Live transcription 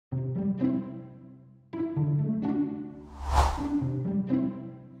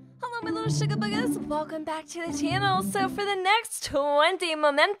sugar boogers, welcome back to the channel. So for the next 20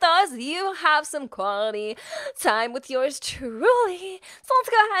 momentos, you have some quality time with yours truly. So let's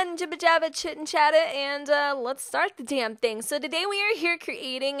go ahead and jibba jabba, chit and chat it, and let's start the damn thing. So today we are here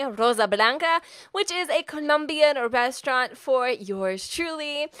creating Rosa Blanca, which is a Colombian restaurant for yours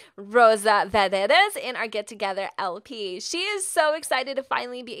truly, Rosa Valleras, in our Get Together LP. She is so excited to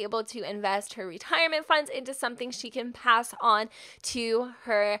finally be able to invest her retirement funds into something she can pass on to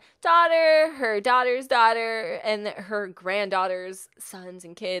her daughter, her daughter's daughter, and her granddaughter's sons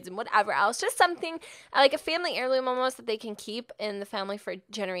and kids and whatever else. Just something like a family heirloom almost that they can keep in the family for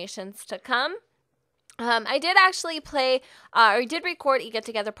generations to come. I did actually play, or did record a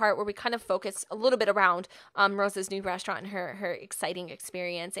get-together part where we kind of focused a little bit around Rosa's new restaurant and her exciting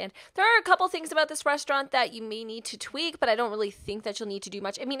experience. And there are a couple things about this restaurant that you may need to tweak, but I don't really think that you'll need to do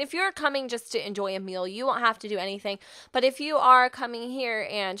much. I mean, if you're coming just to enjoy a meal, you won't have to do anything. But if you are coming here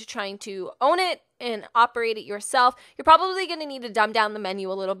and trying to own it and operate it yourself, you're probably going to need to dumb down the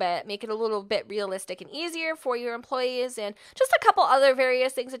menu a little bit, make it a little bit realistic and easier for your employees, and just a couple other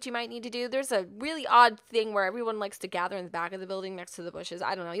various things that you might need to do. There's a really odd thing where everyone likes to gather in the back of the building next to the bushes.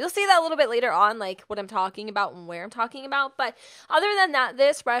 I don't know. You'll see that a little bit later on, like what I'm talking about and where I'm talking about. But other than that,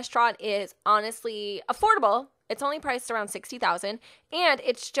 this restaurant is honestly affordable. It's only priced around $60,000, and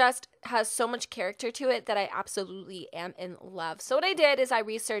it's just has so much character to it that I absolutely am in love. So what I did is I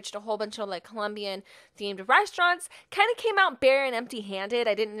researched a whole bunch of like Colombian themed restaurants, kind of came out bare and empty-handed.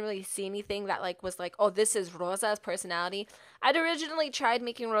 I didn't really see anything that like was like, oh, this is Rosa's personality. I'd originally tried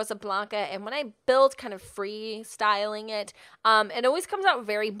making Rosa Blanca, and when I build kind of freestyling it, it always comes out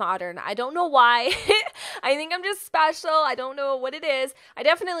very modern. I don't know why. I think I'm just special. I don't know what it is. I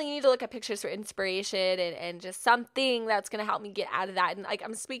definitely need to look at pictures for inspiration and just something that's going to help me get out of that. And like,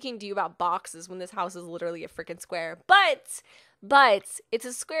 I'm speaking to you about boxes when this house is literally a freaking square, but it's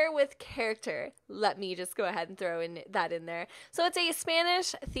a square with character. Let me just go ahead and throw that in there. So it's a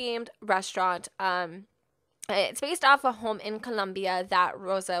Spanish themed restaurant. It's based off a home in Colombia that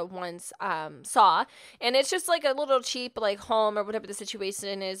Rosa once saw, and it's just like a little cheap like home or whatever the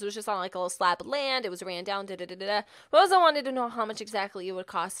situation is. It was just on like a little slab of land. It was ran down. Rosa wanted to know how much exactly it would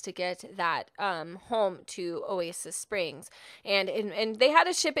cost to get that home to Oasis Springs, and they had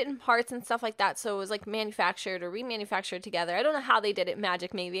to ship it in parts and stuff like that. So it was like manufactured or remanufactured together. I don't know how they did it,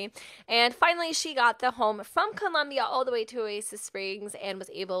 magic maybe. And finally, she got the home from Colombia all the way to Oasis Springs and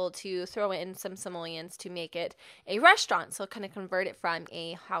was able to throw in some simoleons to make it a restaurant, so kind of convert it from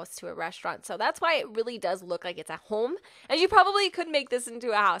a house to a restaurant. So that's why it really does look like it's a home, and you probably could make this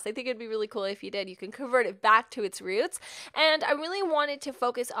into a house. I think it'd be really cool if you did. You can convert it back to its roots, and I really wanted to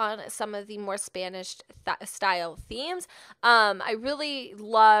focus on some of the more Spanish style themes. I really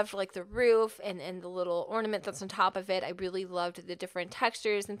loved like the roof and the little ornament that's on top of it. I really loved the different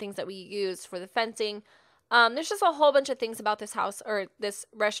textures and things that we used for the fencing. There's just a whole bunch of things about this house, or this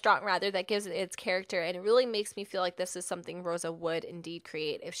restaurant rather, that gives it its character, and it really makes me feel like this is something Rosa would indeed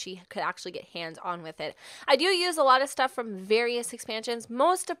create if she could actually get hands-on with it. I do use a lot of stuff from various expansions.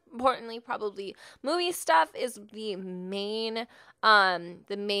 Most importantly, probably movie stuff is the main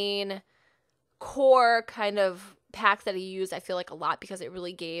core kind of pack that I use, I feel like, a lot, because it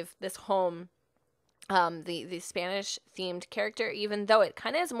really gave this home the Spanish themed character, even though it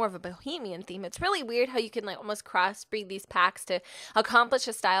kind of is more of a bohemian theme. It's really weird how you can like almost crossbreed these packs to accomplish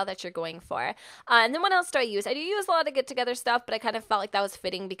a style that you're going for. And then what else do I use? I do use a lot of get together stuff, but I kind of felt like that was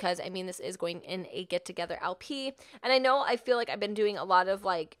fitting because I mean, this is going in a get together LP. And I feel like I've been doing a lot of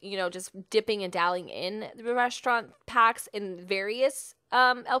like, you know, just dipping and dabbling in the restaurant packs in various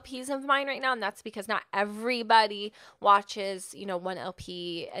LPs of mine right now, and that's because not everybody watches, you know, one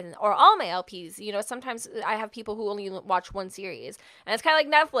LP or all my LPs. You know, sometimes I have people who only watch one series, and it's kind of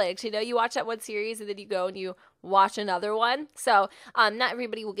like Netflix. You know, you watch that one series and then you go and you watch another one. So not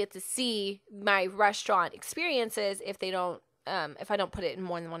everybody will get to see my restaurant experiences if I don't put it in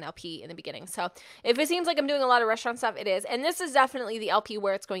more than one LP in the beginning. So if it seems like I'm doing a lot of restaurant stuff, it is. And this is definitely the LP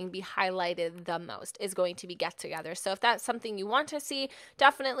where it's going to be highlighted the most, is going to be Get Together. So if that's something you want to see,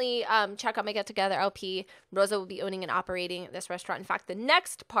 definitely check out my Get Together LP. Rosa will be owning and operating this restaurant. In fact, the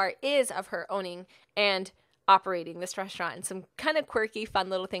next part is of her owning and operating this restaurant, and some kind of quirky, fun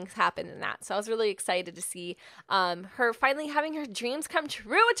little things happen in that. So I was really excited to see her finally having her dreams come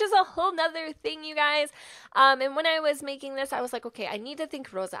true, which is a whole nother thing, you guys. And when I was making this, I was like, okay, I need to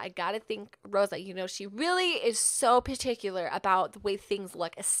think Rosa. I gotta think Rosa. You know, she really is so particular about the way things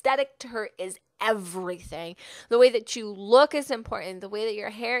look. Aesthetic to her is everything. The way that you look is important. The way that your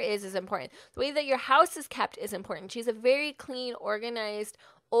hair is important. The way that your house is kept is important. She's a very clean, organized,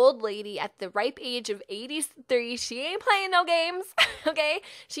 old lady at the ripe age of 83. She ain't playing no games, okay?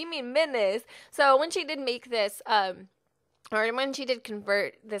 She mean business. So when she did make this, or when she did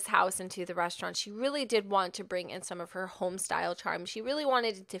convert this house into the restaurant, she really did want to bring in some of her home style charm. She really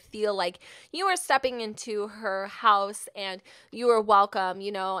wanted it to feel like you were stepping into her house and you were welcome,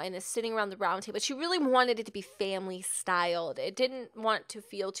 you know, and is sitting around the round table. She really wanted it to be family styled. It didn't want to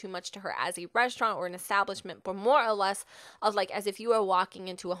feel too much to her as a restaurant or an establishment, but more or less of like as if you were walking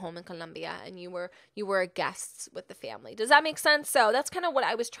into a home in Colombia and you were guests with the family. Does that make sense? So that's kind of what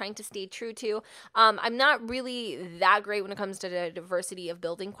I was trying to stay true to. I'm not really that great when it comes to the diversity of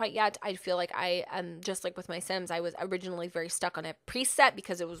building quite yet. I feel like I am just like with my Sims. I was originally very stuck on a preset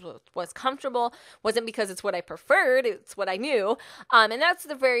because it was comfortable. Wasn't because it's what I preferred. It's what I knew. And that's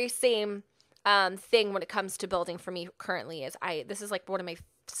the very same thing when it comes to building for me currently. This is like one of my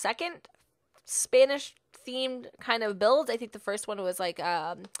second Spanish themed kind of builds. I think the first one was like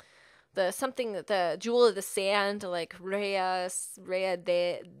the Jewel of the Sand, like Rhea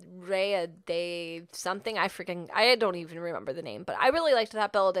de something. I don't even remember the name, but I really liked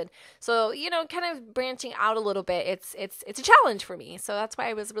that build. And so, you know, kind of branching out a little bit, it's a challenge for me. So that's why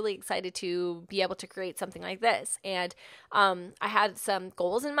I was really excited to be able to create something like this. And I had some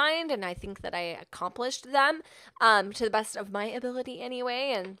goals in mind, and I think that I accomplished them to the best of my ability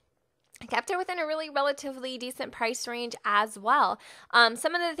anyway. And I kept it within a really relatively decent price range as well.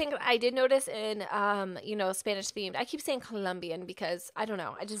 Some of the things I did notice in, Spanish themed, I keep saying Colombian because I don't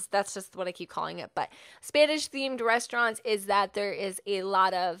know. That's just what I keep calling it. But Spanish themed restaurants is that there is a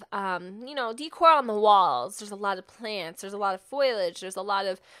lot of, decor on the walls. There's a lot of plants. There's a lot of foliage. There's a lot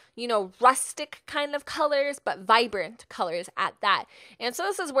of, rustic kind of colors, but vibrant colors at that. And so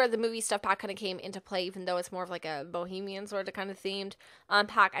this is where the movie stuff pack kind of came into play, even though it's more of like a bohemian sort of kind of themed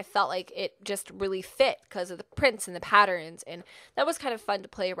pack. I felt like it just really fit because of the prints and the patterns, and that was kind of fun to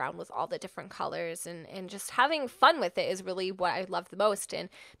play around with all the different colors, and just having fun with it is really what I love the most. And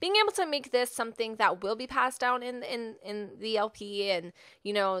being able to make this something that will be passed down in the LP and,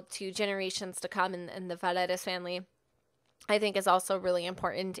 to generations to come in the Valleras family, I think is also really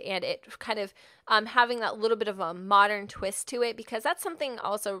important, and it kind of having that little bit of a modern twist to it, because that's something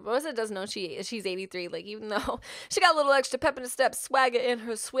also Rosa does know she's 83. Like, even though she got a little extra pep in the step, swagger in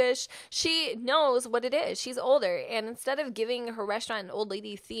her swish, she knows what it is. She's older, and instead of giving her restaurant an old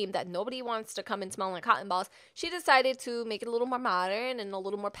lady theme that nobody wants to come and smell like cotton balls, she decided to make it a little more modern and a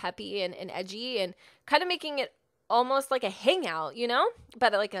little more peppy and edgy, and kind of making it almost like a hangout,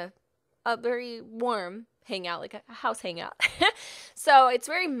 but like a very warm hangout, like a house hangout. So it's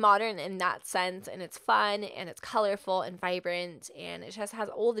very modern in that sense, and it's fun, and it's colorful and vibrant, and it just has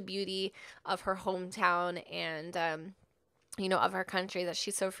all the beauty of her hometown and of her country that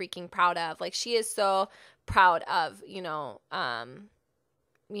she's so freaking proud of. Like, she is so proud of being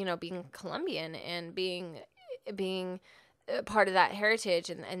Colombian and being part of that heritage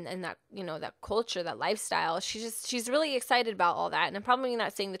and that, that culture, that lifestyle. She's really excited about all that. And I'm probably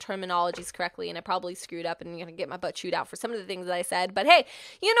not saying the terminologies correctly, and I probably screwed up, and I'm gonna get my butt chewed out for some of the things that I said. But hey,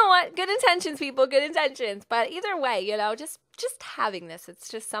 you know what? Good intentions, people, good intentions. But either way, just having this, it's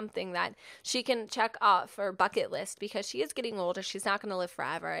just something that she can check off her bucket list, because she is getting older. She's not going to live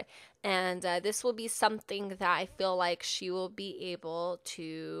forever. And this will be something that I feel like she will be able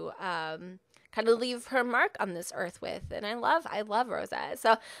to kind of leave her mark on this earth with. And I love Rosa.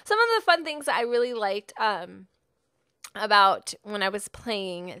 So some of the fun things that I really liked about when I was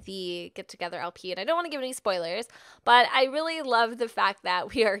playing the Get Together LP, and I don't want to give any spoilers, but I really love the fact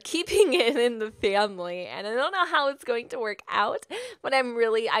that we are keeping it in the family, and I don't know how it's going to work out, but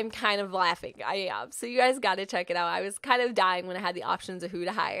I'm kind of laughing. I am. So you guys got to check it out. I was kind of dying when I had the options of who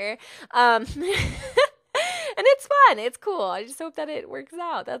to hire. And it's fun. It's cool. I just hope that it works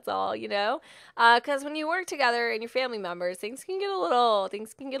out. That's all, because when you work together and your family members, things can get a little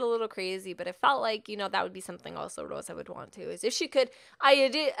crazy. But it felt like, that would be something also Rosa would want to, is if she could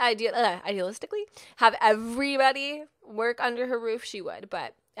idealistically have everybody work under her roof, she would.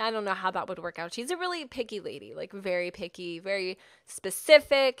 But I don't know how that would work out. She's a really picky lady, like very picky, very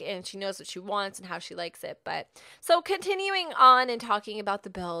specific, and she knows what she wants and how she likes it. But so continuing on and talking about the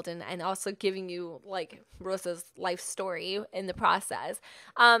build and also giving you like Rosa's life story in the process,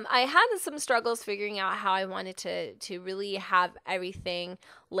 I had some struggles figuring out how I wanted to really have everything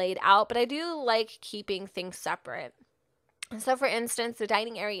laid out, but I do like keeping things separate. So for instance, the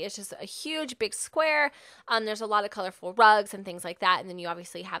dining area is just a huge big square. There's a lot of colorful rugs and things like that. And then you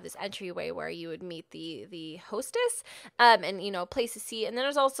obviously have this entryway where you would meet the hostess, and, you know, place a seat. And then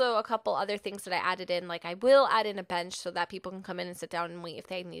there's also a couple other things that I added in. Like I will add in a bench so that people can come in and sit down and wait if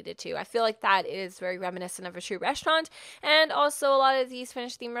they needed to. I feel like that is very reminiscent of a true restaurant. And also a lot of these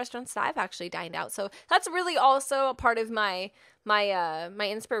Spanish themed restaurants that I've actually dined out. So that's really also a part of my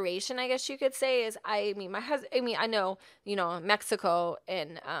inspiration, I guess you could say, is I know, you know, Mexico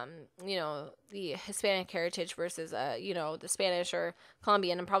and you know, the Hispanic heritage versus you know, the Spanish or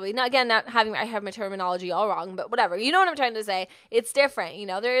Colombian. I'm probably not I have my terminology all wrong, but whatever. You know what I'm trying to say? It's different, you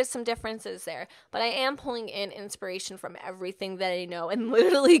know, there is some differences there, but I am pulling in inspiration from everything that I know and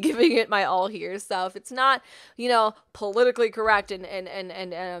literally giving it my all here. So if it's not, you know, politically correct and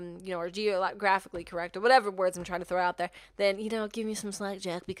you know, or geographically correct or whatever words I'm trying to throw out there, then, you know, give me some slack,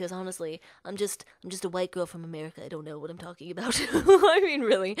 Jack, because honestly, I'm just a white girl from America. I don't know what I'm talking about. I mean,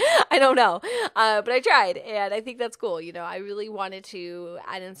 really, I don't know. But I tried, and I think that's cool. You know, I really wanted to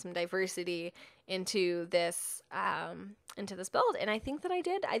add in some diversity into this build, and I think that I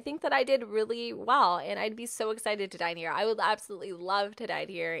did. I think that I did really well, and I'd be so excited to dine here. I would absolutely love to dine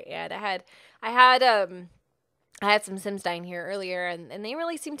here, and I had some Sims dine here earlier, and they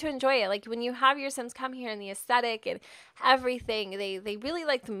really seem to enjoy it. Like when you have your Sims come here and the aesthetic and everything, they really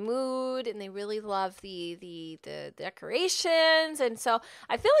like the mood, and they really love the decorations. And so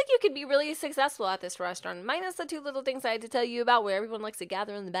I feel like you could be really successful at this restaurant, minus the two little things I had to tell you about where everyone likes to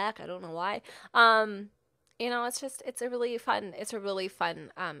gather in the back. I don't know why. You know, it's a really fun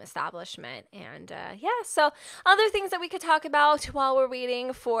establishment. And yeah, so other things that we could talk about while we're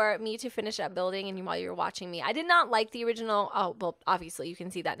waiting for me to finish up building and while you're watching me. I did not like the original, oh, well, obviously you can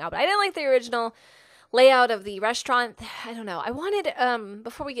see that now, but I didn't like the original layout of the restaurant. I don't know. I wanted,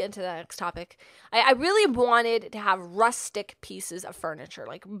 before we get into the next topic, I really wanted to have rustic pieces of furniture,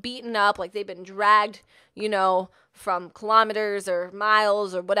 like beaten up, like they've been dragged, you know, from kilometers or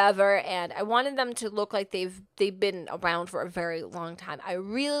miles or whatever, and I wanted them to look like they've been around for a very long time. I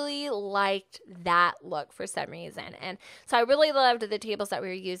really liked that look for some reason, and so I really loved the tables that we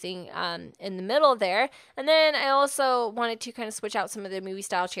were using in the middle there. And then I also wanted to kind of switch out some of the movie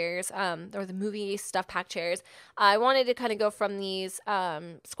style chairs, or the movie stuff pack chairs. I wanted to kind of go from these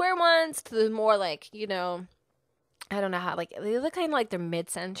square ones to the more, like, you know, I don't know how, like, they look kind of like they're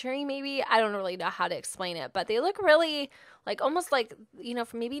mid-century, maybe. I don't really know how to explain it, but they look really, like, almost like, you know,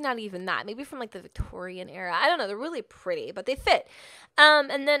 from maybe not even that, maybe from, like, the Victorian era. I don't know. They're really pretty, but they fit.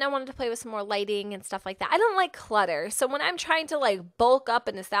 And then I wanted to play with some more lighting and stuff like that. I don't like clutter. So when I'm trying to, like, bulk up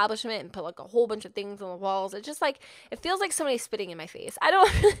an establishment and put, like, a whole bunch of things on the walls, it just, like, it feels like somebody's spitting in my face.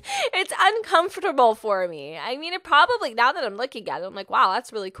 It's uncomfortable for me. I mean, it probably, now that I'm looking at it, I'm like, wow,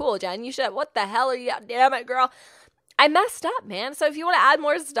 that's really cool, Jen. You should, what the hell are you, damn it, girl. I messed up, man. So if you want to add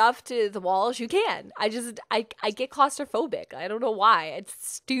more stuff to the walls, you can. I get claustrophobic. I don't know why. It's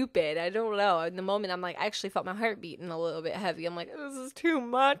stupid. I don't know. In the moment, I'm like, I actually felt my heart beating a little bit heavy. I'm like, this is too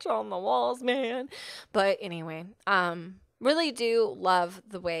much on the walls, man. But anyway, really do love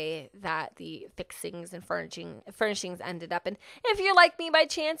the way that the fixings and furnishings ended up. And if you're like me by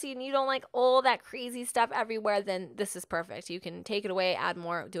chance and you don't like all that crazy stuff everywhere, then this is perfect. You can take it away, add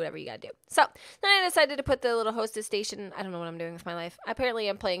more, do whatever you gotta do. So then I decided to put the little hostess station. I don't know what I'm doing with my life. Apparently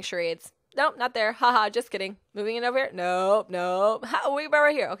I'm playing charades. Nope, not there. Haha, just kidding. Moving it over here? Nope. Wait,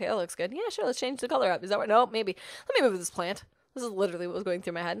 right here. Okay, that looks good. Yeah, sure, let's change the color up. Is that right? Nope, maybe. Let me move this plant. This is literally what was going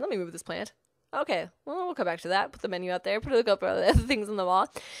through my head. Let me move this plant. Okay, well, we'll come back to that. Put the menu out there. Put a couple of other things on the wall.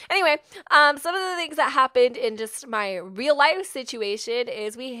 Anyway, some of the things that happened in just my real life situation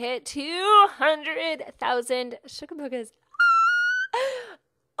is we hit 200,000 sugar boogas.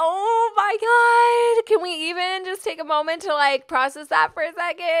 Oh my God. Can we even just take a moment to, like, process that for a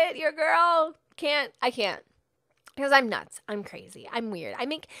second? Your girl can't. I can't. Because I'm nuts. I'm crazy. I'm weird. I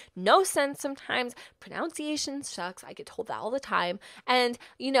make no sense sometimes. Pronunciation sucks. I get told that all the time. And,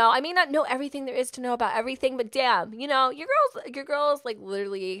 you know, I may not know everything there is to know about everything, but damn, you know, your girl's like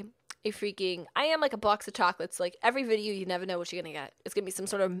literally I am like a box of chocolates. Like every video, you never know what you're going to get. It's going to be some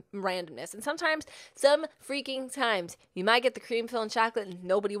sort of randomness. And sometimes, some freaking times, you might get the cream filled chocolate and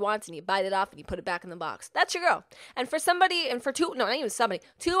nobody wants, and you bite it off and you put it back in the box. That's your girl. And for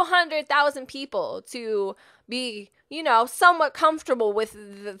 200,000 people to be, you know, somewhat comfortable with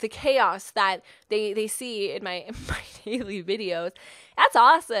the chaos that they see in my daily videos. That's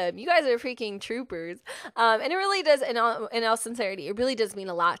awesome. You guys are freaking troopers. And it really does, in all sincerity, it really does mean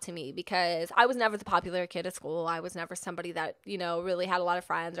a lot to me, because I was never the popular kid at school. I was never somebody that, you know, really had a lot of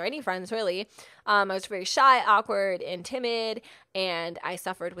friends, or any friends really. I was very shy, awkward, and timid, and I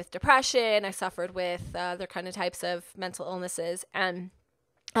suffered with depression. I suffered with other kind of types of mental illnesses, and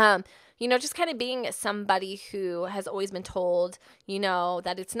you know, just kind of being somebody who has always been told, you know,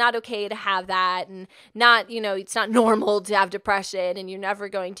 that it's not okay to have that, and not, you know, it's not normal to have depression, and you're never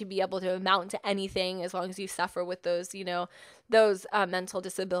going to be able to amount to anything as long as you suffer with those, you know, those mental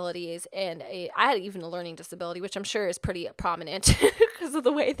disabilities. And I had even a learning disability, which I'm sure is pretty prominent because of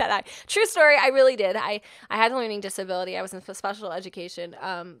the way that true story, I really did. I had a learning disability. I was in special education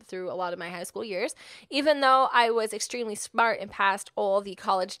through a lot of my high school years. Even though I was extremely smart and passed all the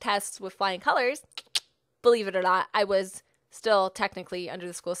college tests with flying colors, believe it or not, I was still technically under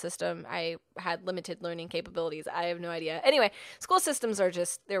the school system. I had limited learning capabilities. I have no idea. Anyway, school systems are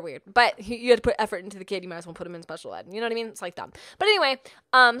just, they're weird. But you had to put effort into the kid, you might as well put him in special ed. You know what I mean? It's like dumb. But anyway,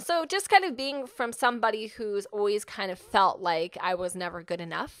 so just kind of being from somebody who's always kind of felt like I was never good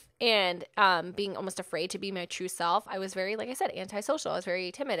enough, and being almost afraid to be my true self. I was very, like I said, antisocial. I was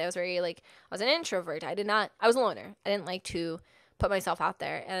very timid. I was very, like, I was an introvert. I was a loner. I didn't like to put myself out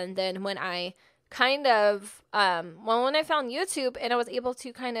there. And then when I kind of, when I found YouTube, and I was able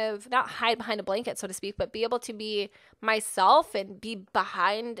to kind of not hide behind a blanket, so to speak, but be able to be myself and be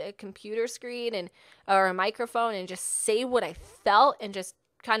behind a computer screen or a microphone and just say what I felt, and just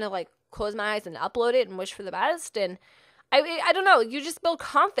kind of like close my eyes and upload it and wish for the best. And I don't know, you just build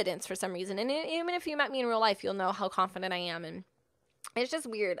confidence for some reason. And even if you met me in real life, you'll know how confident I am. And it's just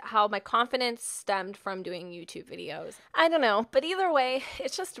weird how my confidence stemmed from doing YouTube videos. I don't know, but either way,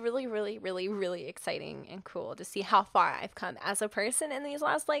 it's just really, really, really, really exciting and cool to see how far I've come as a person in these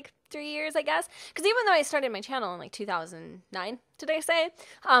last, like, 3 years, I guess. Because even though I started my channel in, like, 2009, did I say?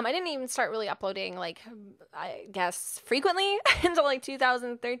 I didn't even start really uploading, like, I guess, frequently until, like,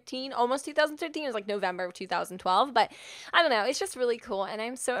 2013, almost 2013. It was, like, November of 2012. But I don't know, it's just really cool, and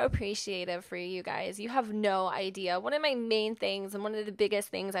I'm so appreciative for you guys. You have no idea. One of my main things, and one of the biggest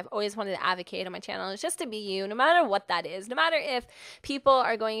things I've always wanted to advocate on my channel, is just to be you, no matter what that is. No matter if people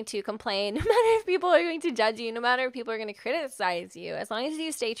are going to complain, no matter if people are going to judge you, no matter if people are going to criticize you, as long as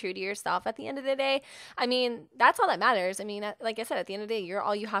you stay true to yourself at the end of the day, I mean, that's all that matters. I mean, like I said, at the end of the day, you're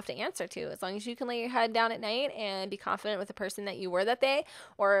all you have to answer to. As long as you can lay your head down at night and be confident with the person that you were that day,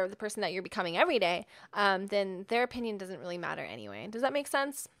 or the person that you're becoming every day, then their opinion doesn't really matter anyway. Does that make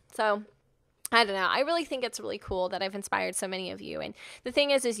sense? So I don't know. I really think it's really cool that I've inspired so many of you. And the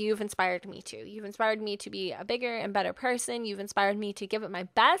thing is you've inspired me too. You've inspired me to be a bigger and better person. You've inspired me to give it my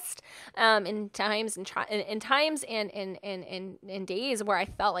best in times and in days where I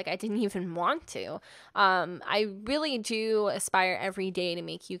felt like I didn't even want to. I really do aspire every day to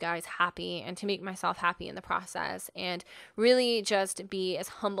make you guys happy, and to make myself happy in the process, and really just be as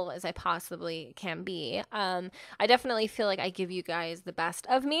humble as I possibly can be. I definitely feel like I give you guys the best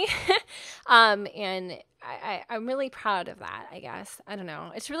of me. And I'm really proud of that, I guess. I don't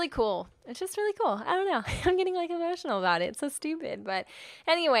know. It's really cool. It's just really cool. I don't know. I'm getting, like, emotional about it. It's so stupid. But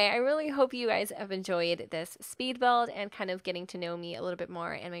anyway, I really hope you guys have enjoyed this speed build, and kind of getting to know me a little bit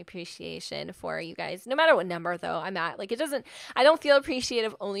more, and my appreciation for you guys. No matter what number, though, I'm at. Like, I don't feel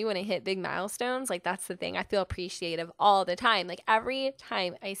appreciative only when I hit big milestones. Like, that's the thing. I feel appreciative all the time. Like, every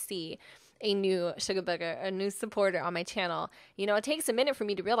time I see a new SUGA booger, a new supporter on my channel, you know, it takes a minute for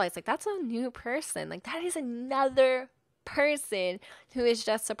me to realize, like, that's a new person. Like, that is another person who has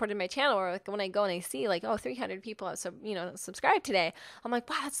just supported my channel. Or, like, when I go and I see, like, oh, 300 people have subscribed today, I'm like,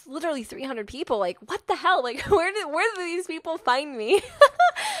 wow, that's literally 300 people. Like, what the hell? Like, where do these people find me?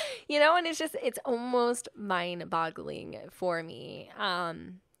 You know, and it's almost mind-boggling for me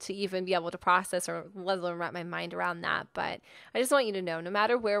to even be able to process, or let alone wrap my mind around that. But I just want you to know, no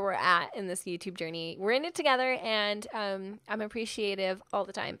matter where we're at in this YouTube journey, we're in it together, and I'm appreciative all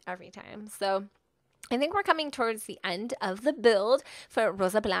the time, every time. So I think we're coming towards the end of the build for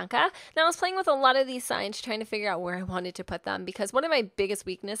Rosa Blanca. Now, I was playing with a lot of these signs, trying to figure out where I wanted to put them, because one of my biggest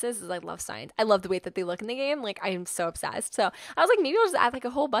weaknesses is I love signs. I love the way that they look in the game. Like, I am so obsessed. So I was like, maybe I'll just add, like, a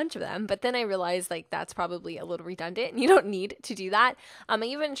whole bunch of them. But then I realized, like, that's probably a little redundant, and you don't need to do that. I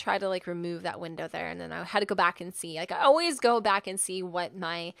even tried to, like, remove that window there, and then I had to go back and see. Like, I always go back and see what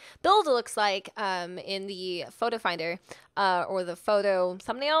my build looks like in the photo finder or the photo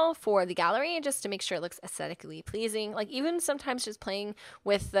thumbnail for the gallery, just to make sure it looks aesthetically pleasing. Like even sometimes just playing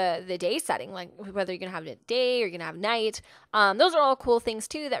with the day setting, like whether you're gonna have it at day or you're gonna have night. Those are all cool things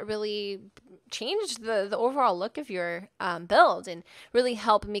too that really change the overall look of your build and really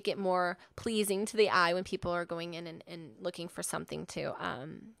help make it more pleasing to the eye when people are going in and looking for something to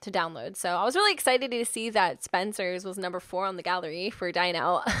download. So I was really excited to see that Spencer's was number 4 on the gallery for Dine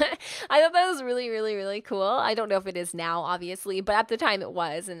Out. I thought that was really, really, really cool. I don't know if it is now, obviously, but at the time it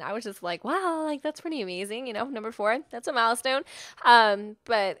was, and I was just like, wow, like that's pretty amazing, you know, number 4, that's a milestone.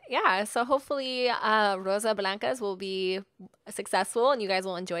 But yeah, so hopefully Rosa Blancas will be successful and you guys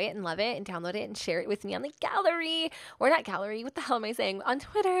will enjoy it and love it and download it and share it with me on the gallery, or not gallery, what the hell am I saying, on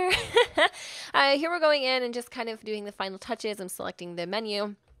Twitter. Here we're going in and just kind of doing the final touches. I'm selecting the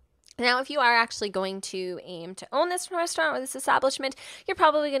menu. Now, if you are actually going to aim to own this restaurant or this establishment, you're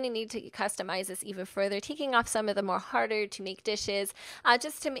probably going to need to customize this even further, taking off some of the more harder to make dishes,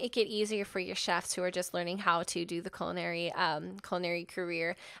 just to make it easier for your chefs who are just learning how to do the culinary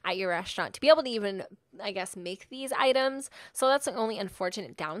career at your restaurant to be able to even, I guess, make these items. So that's the only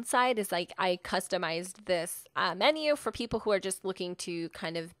unfortunate downside, is like I customized this menu for people who are just looking to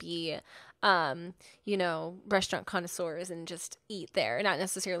kind of be you know, restaurant connoisseurs and just eat there, not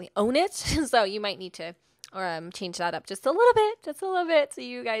necessarily own it. So you might need to change that up just a little bit, so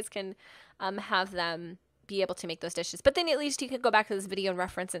you guys can have them be able to make those dishes. But then at least you can go back to this video and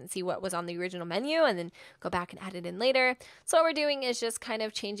reference it and see what was on the original menu and then go back and add it in later. So what we're doing is just kind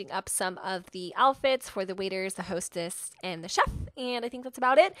of changing up some of the outfits for the waiters, the hostess, and the chef. And I think that's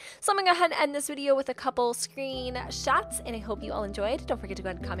about it. So I'm going to go ahead and end this video with a couple screenshots, and I hope you all enjoyed. Don't forget to go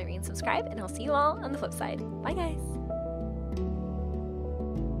ahead and comment, rate, and subscribe, and I'll see you all on the flip side. Bye, guys.